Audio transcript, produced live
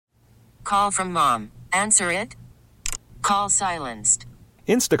Call from mom. Answer it. Call silenced.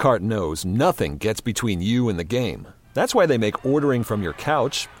 Instacart knows nothing gets between you and the game. That's why they make ordering from your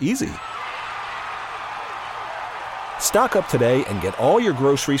couch easy. Stock up today and get all your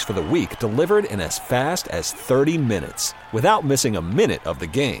groceries for the week delivered in as fast as 30 minutes without missing a minute of the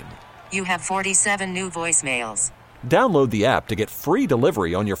game. You have 47 new voicemails. Download the app to get free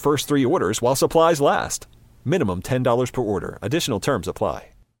delivery on your first 3 orders while supplies last. Minimum $10 per order. Additional terms apply.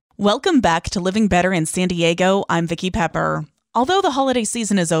 Welcome back to Living Better in San Diego. I'm Vicki Pepper. Although the holiday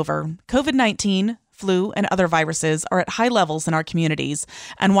season is over, COVID-19, flu, and other viruses are at high levels in our communities.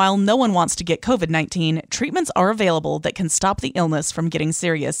 And while no one wants to get COVID-19, treatments are available that can stop the illness from getting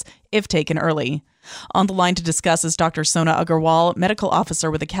serious if taken early. On the line to discuss is Dr. Sona Aggerwal, medical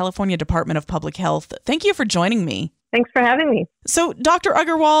officer with the California Department of Public Health. Thank you for joining me. Thanks for having me. So, Dr.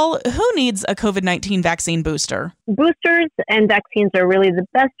 Aggerwal, who needs a COVID-19 vaccine booster? Boosters and vaccines are really the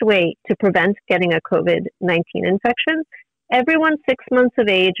best way to prevent getting a COVID-19 infection. Everyone 6 months of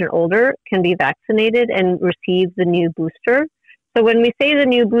age and older can be vaccinated and receive the new booster. So when we say the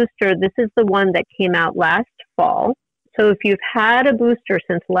new booster, this is the one that came out last fall. So if you've had a booster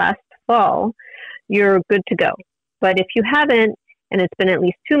since last fall, you're good to go. But if you haven't, and it's been at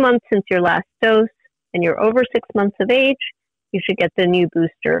least 2 months since your last dose, and you're over 6 months of age, you should get the new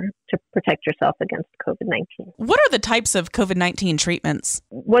booster to protect yourself against COVID-19. What are the types of COVID-19 treatments?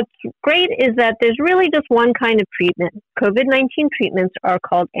 What's great is that there's really just one kind of treatment. COVID-19 treatments are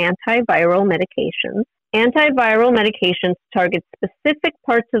called antiviral medications. Antiviral medications target specific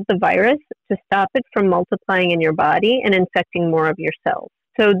parts of the virus to stop it from multiplying in your body and infecting more of your cells.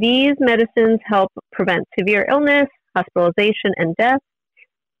 So these medicines help prevent severe illness, hospitalization, and death.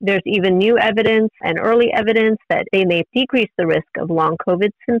 There's even new evidence and early evidence that they may decrease the risk of long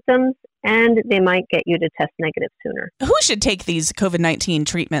COVID symptoms, and they might get you to test negative sooner. Who should take these COVID-19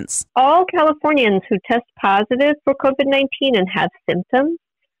 treatments? All Californians who test positive for COVID-19 and have symptoms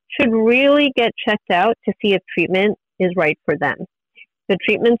should really get checked out to see if treatment is right for them. The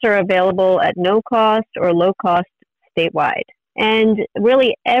treatments are available at no cost or low cost statewide. And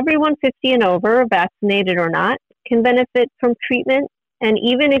really everyone 50 and over, vaccinated or not, can benefit from treatment. And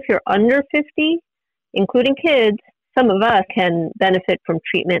even if you're under 50, including kids, some of us can benefit from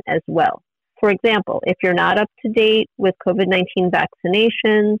treatment as well. For example, if you're not up to date with COVID-19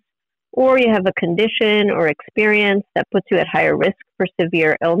 vaccinations, or you have a condition or experience that puts you at higher risk for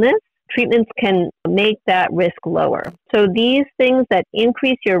severe illness, treatments can make that risk lower. So these things that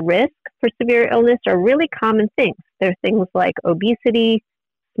increase your risk for severe illness are really common things. They're things like obesity,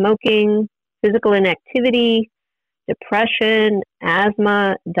 smoking, physical inactivity, depression,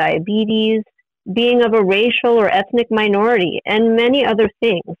 asthma, diabetes, being of a racial or ethnic minority, and many other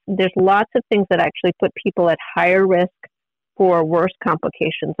things. There's lots of things that actually put people at higher risk for worse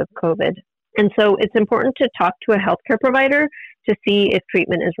complications of COVID. And so it's important to talk to a healthcare provider to see if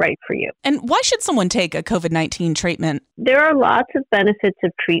treatment is right for you. And why should someone take a COVID-19 treatment? There are lots of benefits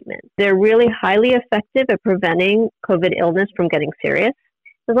of treatment. They're really highly effective at preventing COVID illness from getting serious.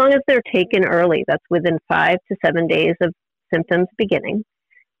 As long as they're taken early, that's within 5 to 7 days of symptoms beginning.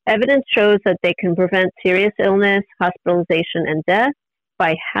 Evidence shows that they can prevent serious illness, hospitalization, and death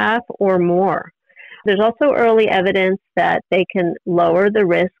by half or more. There's also early evidence that they can lower the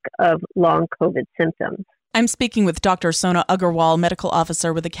risk of long COVID symptoms. I'm speaking with Dr. Sona Aggerwal, medical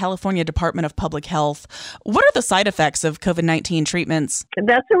officer with the California Department of Public Health. What are the side effects of COVID-19 treatments?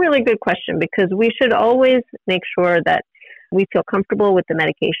 That's a really good question because we should always make sure that we feel comfortable with the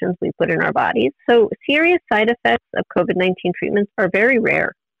medications we put in our bodies. So serious side effects of COVID-19 treatments are very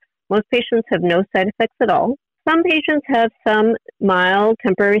rare. Most patients have no side effects at all. Some patients have some mild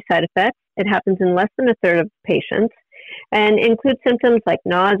temporary side effects. It happens in less than a third of patients and includes symptoms like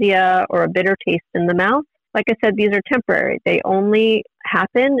nausea or a bitter taste in the mouth. Like I said, these are temporary. They only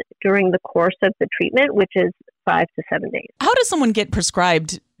happen during the course of the treatment, which is 5 to 7 days. How does someone get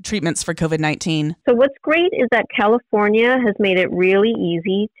prescribed treatments for COVID-19? So what's great is that California has made it really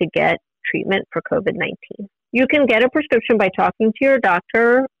easy to get treatment for COVID-19. You can get a prescription by talking to your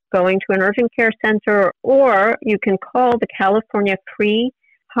doctor, going to an urgent care center, or you can call the California free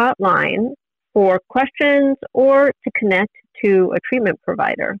hotline for questions or to connect to a treatment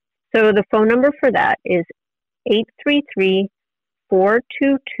provider. So the phone number for that is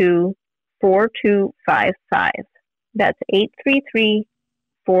 833-422-4255. That's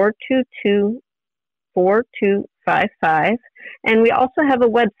 833-422-4255. And we also have a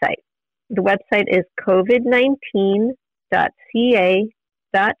website. The website is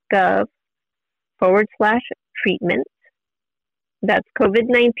covid19.ca.gov/treatment. That's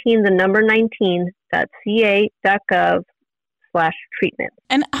COVID-19, the number 19.ca.gov/treatment. /treatment.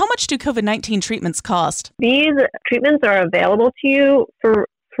 And how much do COVID-19 treatments cost? These treatments are available to you for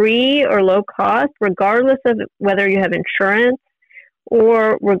free or low cost, regardless of whether you have insurance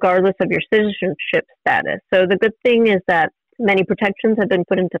or regardless of your citizenship status. So the good thing is that many protections have been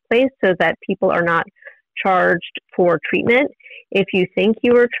put into place so that people are not charged for treatment. If you think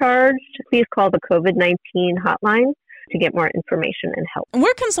you were charged, please call the COVID-19 hotline to get more information and help.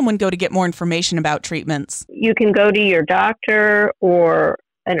 Where can someone go to get more information about treatments? You can go to your doctor or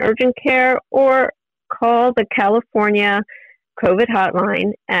an urgent care or call the California COVID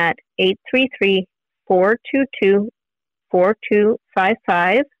hotline at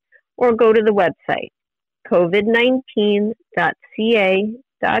 833-422-4255 or go to the website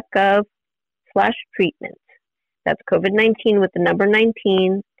covid19.ca.gov/treatment. That's COVID-19 with the number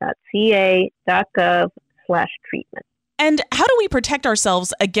 19.ca.gov/treatment. And how do we protect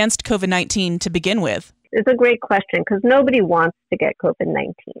ourselves against COVID-19 to begin with? It's a great question because nobody wants to get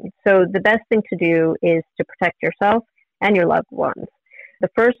COVID-19. So the best thing to do is to protect yourself and your loved ones. The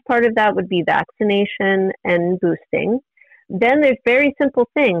first part of that would be vaccination and boosting. Then there's very simple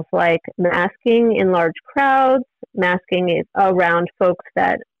things like masking in large crowds, masking around folks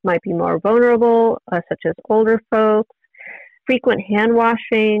that might be more vulnerable, such as older folks, frequent hand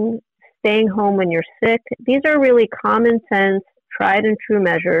washing, staying home when you're sick. These are really common sense, tried and true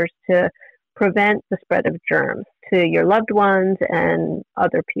measures to prevent the spread of germs to your loved ones and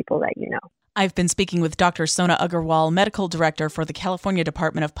other people that you know. I've been speaking with Dr. Sona Aggerwal, Medical Director for the California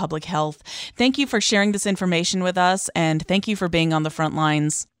Department of Public Health. Thank you for sharing this information with us, and thank you for being on the front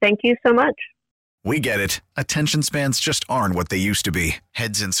lines. Thank you so much. We get it. Attention spans just aren't what they used to be.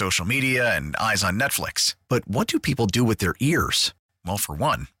 Heads in social media and eyes on Netflix. But what do people do with their ears? Well, for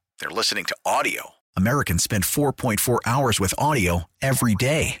one, they're listening to audio. Americans spend 4.4 hours with audio every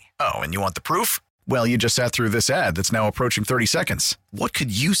day. Oh, and you want the proof? Well, you just sat through this ad that's now approaching 30 seconds. What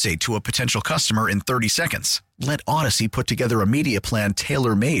could you say to a potential customer in 30 seconds? Let Odyssey put together a media plan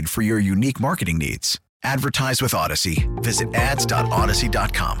tailor-made for your unique marketing needs. Advertise with Odyssey. Visit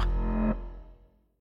ads.odyssey.com.